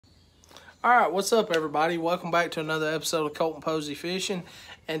All right, what's up, everybody? Welcome back to another episode of Colton Posey Fishing.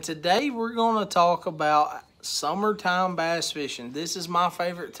 And today we're going to talk about summertime bass fishing. This is my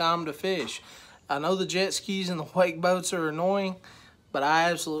favorite time to fish. I know the jet skis and the wake boats are annoying, but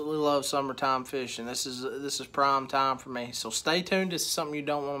I absolutely love summertime fishing. This is prime time for me. So stay tuned. This is something you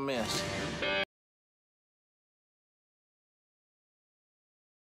don't want to miss.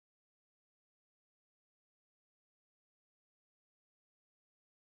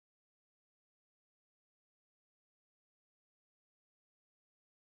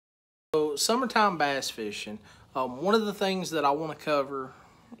 So summertime bass fishing. One of the things that I want to cover.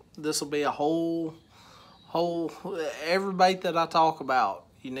 This will be a whole every bait that I talk about.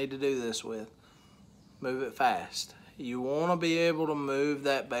 You need to do this with. Move it fast. You want to be able to move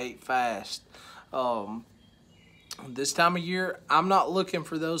that bait fast. This time of year, I'm not looking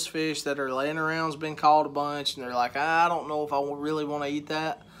for those fish that are laying around, has been caught a bunch, and they're like, I don't know if I really want to eat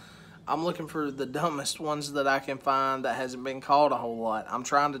that. I'm looking for the dumbest ones that I can find that hasn't been caught a whole lot. I'm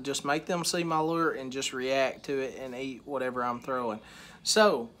trying to just make them see my lure and just react to it and eat whatever I'm throwing.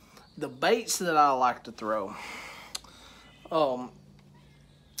 So, the baits that I like to throw.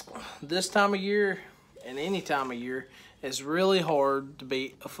 This time of year and any time of year, it's really hard to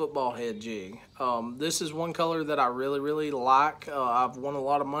beat a football head jig. This is one color that I really like. I've won a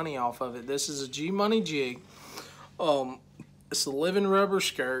lot of money off of it. This is a G-Money jig. It's a living rubber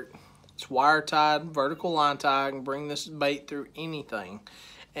skirt. It's wire tied, vertical line tie. I can bring this bait through anything.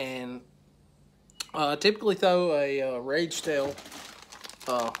 And I typically throw a Rage Tail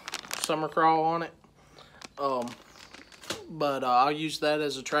summer crawl on it. But I'll use that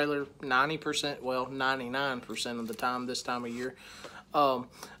as a trailer 90%, well, 99% of the time this time of year. I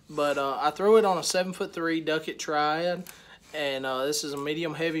throw it on a 7'3" Duckett Triad. And this is a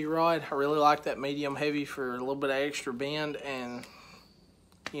medium heavy rod. I really like that medium heavy for a little bit of extra bend, and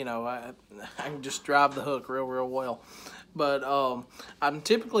you know, I can just drive the hook real well. But I'm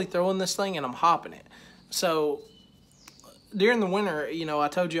typically throwing this thing and I'm hopping it. So during the winter, you know, I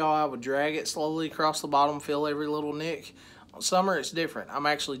told y'all I would drag it slowly across the bottom, feel every little nick. Summer, it's different. I'm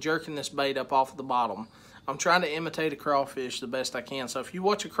actually jerking this bait up off of the bottom. I'm trying to imitate a crawfish the best I can. So if you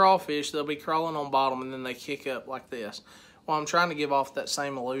watch a crawfish, they'll be crawling on bottom and then they kick up like this. Well, I'm trying to give off that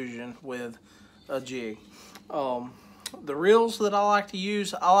same illusion with a jig. The reels that I like to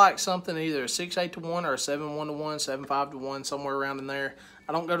use, I like something either a 6/8 to 1 or a 7/1 to 1, 7/5 to 1, somewhere around in there.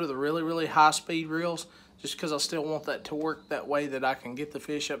 I don't go to the really high speed reels just because I still want that torque that way that I can get the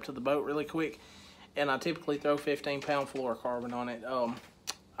fish up to the boat really quick. And I typically throw 15-pound fluorocarbon on it.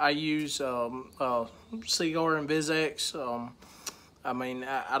 I use Seaguar and VizX. I mean,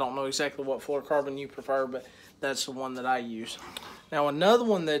 I don't know exactly what fluorocarbon you prefer, but that's the one that I use. Now, another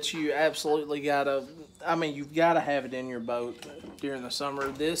one that you absolutely gotta, you've gotta have it in your boat during the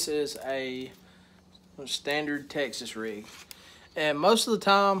summer. This is a standard Texas rig. And most of the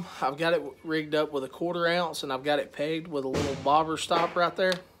time, I've got it rigged up with a 1/4 ounce, and I've got it pegged with a little bobber stop right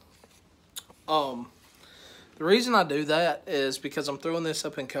there. The reason I do that is because I'm throwing this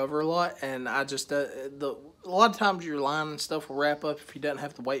up in cover a lot, and I just, a lot of times your line and stuff will wrap up if you don't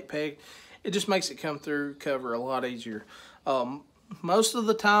have the weight pegged. It just makes it come through cover a lot easier. Most of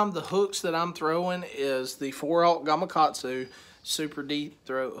the time, the hooks that I'm throwing is the 4/0 Gamakatsu super deep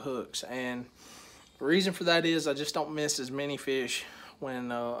throat hooks. And the reason for that is I just don't miss as many fish when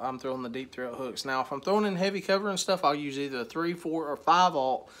I'm throwing the deep throat hooks. Now, if I'm throwing in heavy cover and stuff, I'll use either a 3, 4, or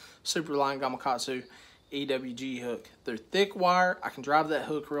 5/0 Superline Gamakatsu EWG hook. They're thick wire. I can drive that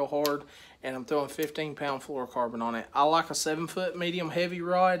hook real hard, and I'm throwing 15-pound fluorocarbon on it. I like a 7-foot medium heavy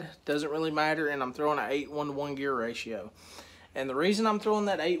rod. Doesn't really matter, and I'm throwing an 8:1 to 1 gear ratio. And the reason I'm throwing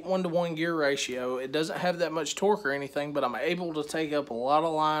that 8:1 to 1 gear ratio, it doesn't have that much torque or anything, but I'm able to take up a lot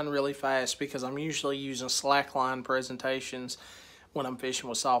of line really fast because I'm usually using slack line presentations when I'm fishing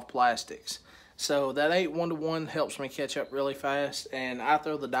with soft plastics. So that 8:1 to 1 helps me catch up really fast, and I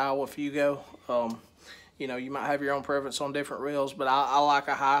throw the Daiwa Fugo. You know, you might have your own preference on different reels, but I like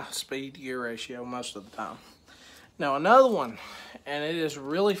a high-speed gear ratio most of the time. Now, another one, and it is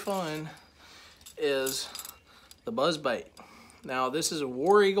really fun, is the buzzbait. Now, this is a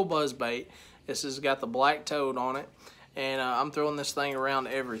War Eagle buzzbait. This has got the black toad on it, and I'm throwing this thing around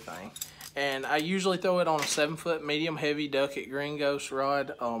everything. And I usually throw it on a 7-foot medium heavy Duckett Green Ghost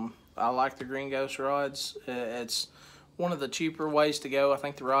rod. I like the Green Ghost rods. It's one of the cheaper ways to go. I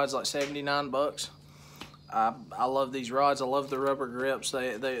think the rod's like 79 bucks. I love these rods. I love the rubber grips.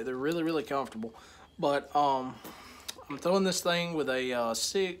 They're really comfortable. But I'm throwing this thing with a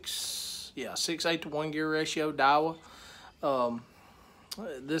 6/8 to 1 gear ratio Daiwa.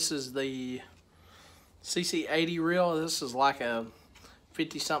 This is the CC80 reel. This is like a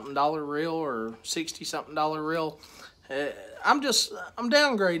 $50-something reel or $60-something reel. I'm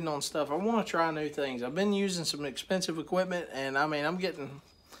downgrading on stuff. I want to try new things. I've been using some expensive equipment, and I'm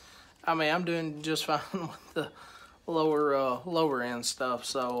doing just fine with the lower end stuff.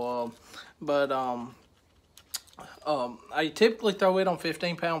 So, I typically throw it on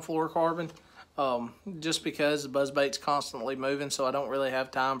 15-pound fluorocarbon, just because the buzzbait's constantly moving, so I don't really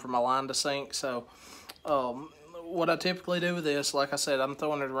have time for my line to sink. So, what I typically do with this, like I said, I'm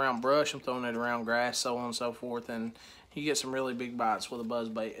throwing it around brush, I'm throwing it around grass, so on and so forth, and you get some really big bites with a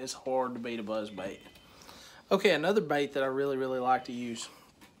buzzbait. It's hard to beat a buzzbait. Okay, another bait that I really like to use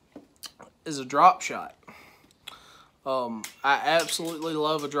is a drop shot. I absolutely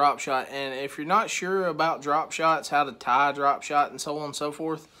love a drop shot, and if you're not sure about drop shots, how to tie a drop shot and so on and so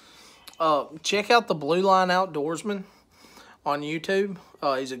forth, check out the Blue Line Outdoorsman on YouTube.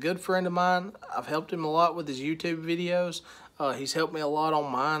 He's a good friend of mine. I've helped him a lot with his YouTube videos. He's helped me a lot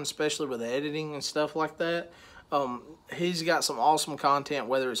on mine, especially with editing and stuff like that. He's got some awesome content,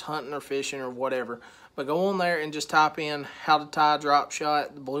 whether it's hunting or fishing or whatever. But go on there and just type in how to tie a drop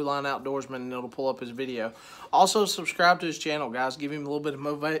shot, the Blue Line Outdoorsman, and it'll pull up his video. Also, subscribe to his channel, guys. Give him a little bit of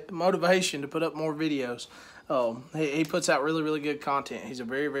motivation to put up more videos. He puts out really good content. He's a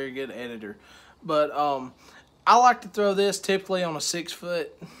very good editor. But I like to throw this typically on a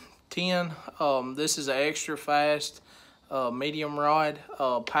 6'10". This is an extra fast medium rod.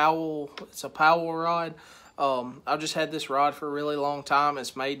 It's a Powell rod. I've just had this rod for a really long time.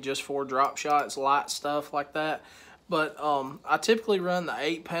 It's made just for drop shots, light stuff like that. But I typically run the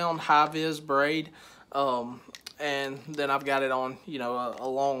 8-pound high-vis braid, and then I've got it on, you know, a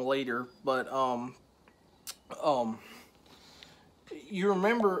long leader. But you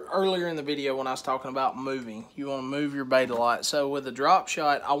remember earlier in the video when I was talking about moving, you want to move your bait a lot. So with a drop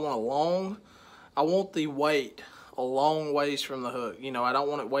shot, I want the weight a long ways from the hook. You know, I don't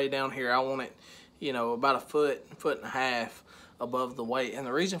want it way down here. I want it, you know, about a foot and a half above the weight. And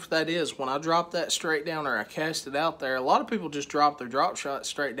the reason for that is when I drop that straight down or I cast it out there, a lot of people just drop their drop shot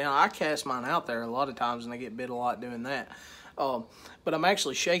straight down. I cast mine out there a lot of times and they get bit a lot doing that. But I'm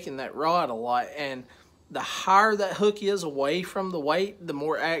actually shaking that rod a lot, and the higher that hook is away from the weight, the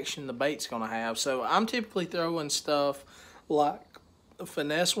more action the bait's going to have. So I'm typically throwing stuff like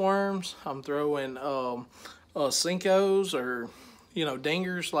finesse worms. I'm throwing Senkos, or, you know,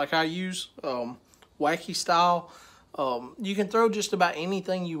 dingers like I use, wacky style. You can throw just about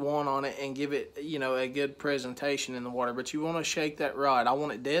anything you want on it and give it, you know, a good presentation in the water. But you want to shake that rod. I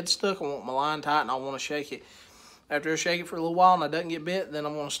want it dead stuck. I want my line tight, and I want to shake it. After I shake it for a little while and it doesn't get bit, then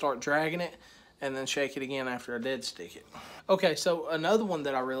I'm going to start dragging it and then shake it again after I dead stick it. Okay, so another one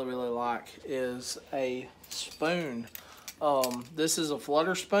that I really like is a spoon. This is a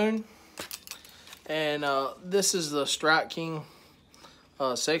flutter spoon, and this is the Strike King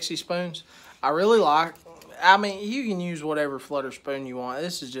Sexy Spoons. I really like, I mean, you can use whatever flutter spoon you want.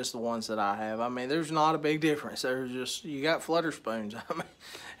 This is just the ones that I have. I mean, there's not a big difference. There's just, you got flutter spoons. I mean,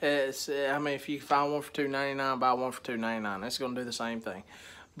 if you find one for $2.99, buy one for $2.99. It's going to do the same thing.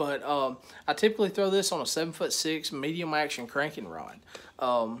 But I typically throw this on a 7'6" medium action cranking rod.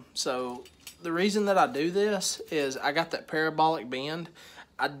 So the reason that I do this is I got that parabolic bend.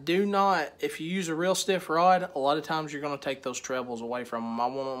 I do not, if you use a real stiff rod, a lot of times you're going to take those trebles away from them. I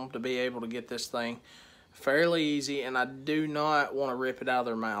want them to be able to get this thing fairly easy, and I do not want to rip it out of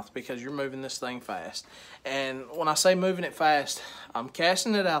their mouth because you're moving this thing fast. And when I say moving it fast, I'm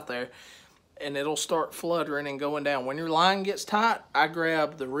casting it out there, and it'll start fluttering and going down. When your line gets tight, I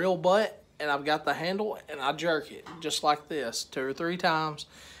grab the reel butt, and I've got the handle, and I jerk it just like this 2 or 3 times,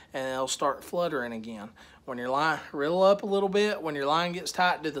 and it'll start fluttering again. When your line, reel up a little bit. When your line gets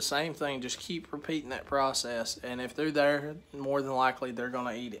tight, do the same thing. Just keep repeating that process, and if they're there, more than likely they're going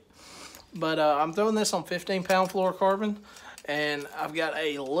to eat it. But I'm throwing this on 15-pound fluorocarbon, and I've got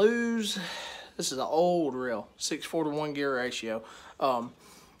a Lew's. This is an old reel, 6:4 gear ratio.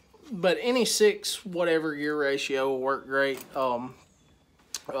 But any 6 whatever gear ratio will work great.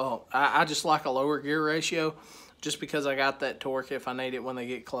 I just like a lower gear ratio just because I got that torque if I need it when they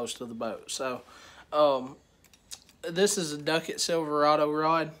get close to the boat. So this is a Duckett Silverado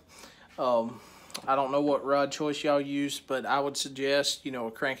rod. I don't know what rod choice y'all use, but I would suggest, you know,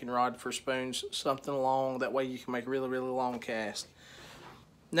 a cranking rod for spoons, something long. That way you can make really long casts.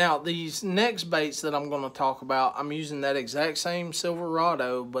 Now, these next baits that I'm going to talk about, I'm using that exact same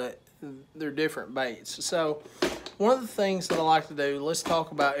Silverado, but they're different baits. So, one of the things that I like to do, let's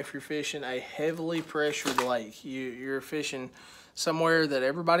talk about if you're fishing a heavily pressured lake. You're fishing somewhere that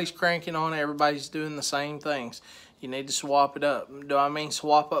everybody's cranking on, everybody's doing the same things. You need to swap it up. Do I mean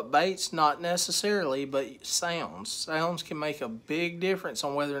swap up baits? Not necessarily, but sounds. Sounds can make a big difference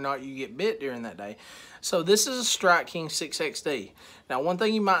on whether or not you get bit during that day. So this is a Strike King 6XD. Now, one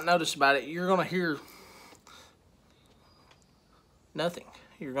thing you might notice about it, you're going to hear nothing.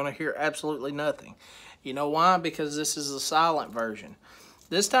 You're going to hear absolutely nothing. You know why? Because this is the silent version.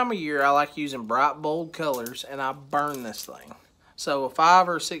 This time of year, I like using bright, bold colors, and I burn this thing. So a 5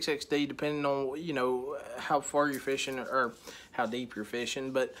 or 6XD, depending on, you know, how far you're fishing or how deep you're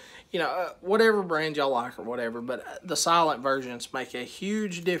fishing. But, you know, whatever brand y'all like or whatever. But the silent versions make a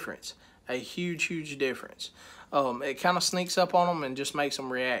huge difference. A huge, huge difference. It kind of sneaks up on them and just makes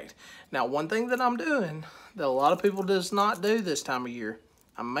them react. Now, one thing that I'm doing that a lot of people does not do this time of year,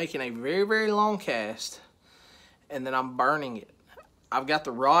 I'm making a very, very long cast, and then I'm burning it. I've got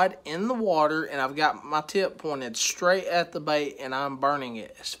the rod in the water, and I've got my tip pointed straight at the bait, and I'm burning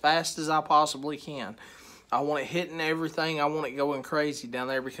it as fast as I possibly can. I want it hitting everything. I want it going crazy down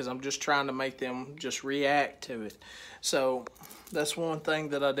there because I'm just trying to make them just react to it. So that's one thing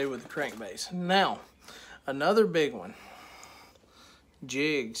that I do with the crankbaits. Now, another big one,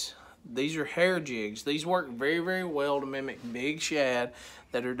 jigs. These are hair jigs. These work very, very well to mimic big shad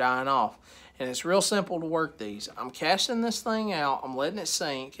that are dying off. And it's real simple to work these. I'm casting this thing out, I'm letting it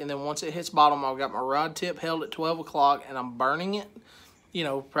sink, and then once it hits bottom, I've got my rod tip held at 12 o'clock, and I'm burning it, you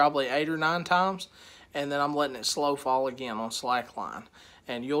know, probably 8 or 9 times, and then I'm letting it slow fall again on slack line.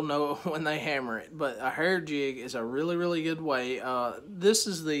 And you'll know when they hammer it. But a hair jig is a really, really good way. This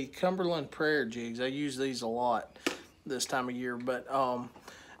is the Cumberland Prayer jigs. I use these a lot this time of year, but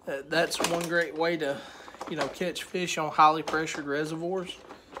that's one great way to, you know, catch fish on highly pressured reservoirs.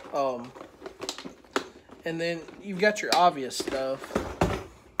 And then you've got your obvious stuff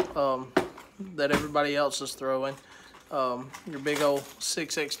that everybody else is throwing. Your big old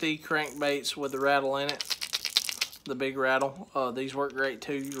 6XD crankbaits with the rattle in it, the big rattle. These work great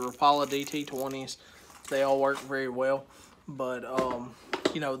too. Your Rapala DT20s, they all work very well. But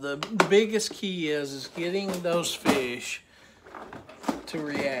you know, the biggest key is getting those fish to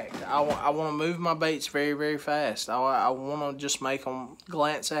react. I want to move my baits very, very fast. I want to just make them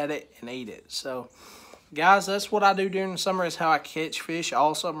glance at it and eat it. So, guys, that's what I do during the summer, is how I catch fish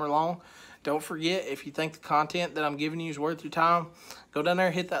all summer long. Don't forget, if you think the content that I'm giving you is worth your time, go down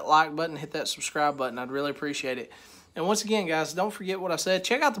there, hit that like button, hit that subscribe button. I'd really appreciate it. And once again, guys, don't forget what I said.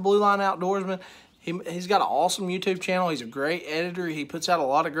 Check out the Blue Line Outdoorsman. He's got an awesome YouTube channel. He's a great editor. He puts out a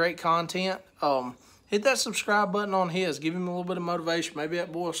lot of great content. Hit that subscribe button on his. Give him a little bit of motivation. Maybe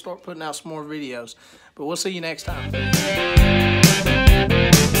that boy will start putting out some more videos. But we'll see you next time.